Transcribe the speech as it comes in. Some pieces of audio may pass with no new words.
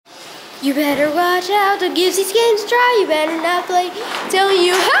You better watch out, don't give these games a try. You better not play, telling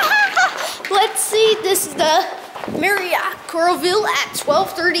you, ha ha ha. Let's see, this is the Marriott Coralville at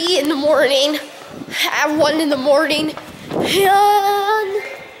 12:30 in the morning. At 1 in the morning. And,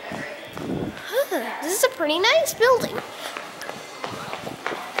 this is a pretty nice building.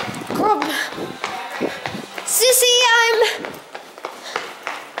 Sissy, I'm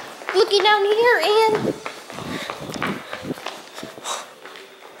looking down here and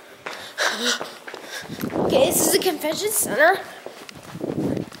okay, this is the convention center.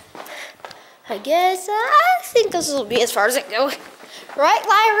 I think this will be as far as I go. Right,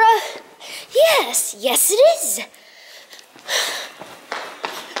 Lyra? Yes, yes it is.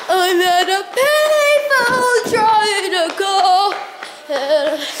 I'm at a payphone trying to call.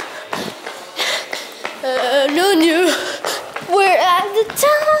 No new. We're at the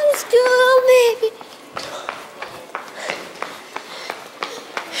time school, maybe.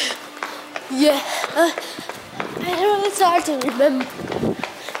 Yeah, I know it's hard to remember.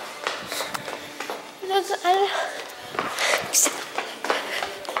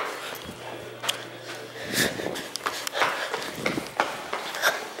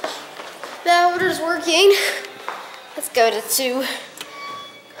 The order's working. Let's go to 2.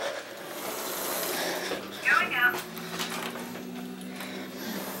 Going up.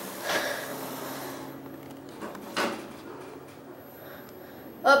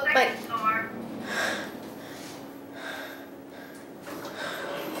 Up, my. Second floor.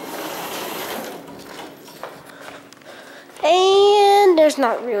 And there's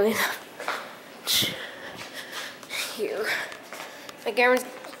not really enough here. My camera's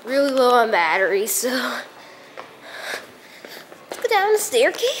really low on battery, so let's go down the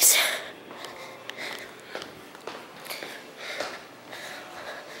staircase.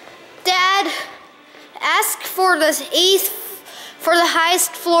 Dad, ask for the 8th, for the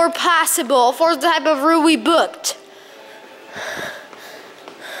highest floor possible, for the type of room we booked.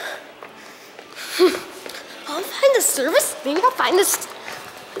 I'll find the service. Maybe I'll find this.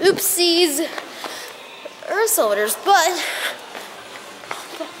 Oopsies. Earth orders, but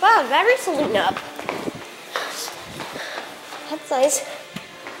wow, the battery's holding up. That's nice.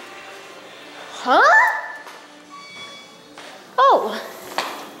 Huh? Oh.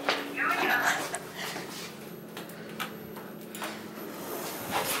 Going up.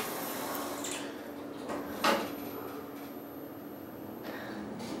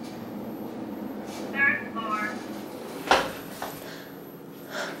 Third floor.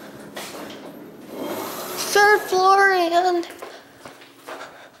 3rd floor and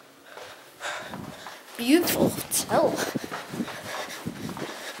beautiful hotel.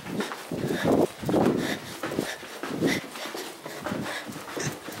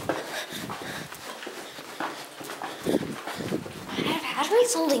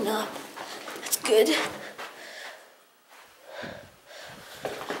 Battery's holding up. That's good.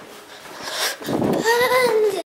 And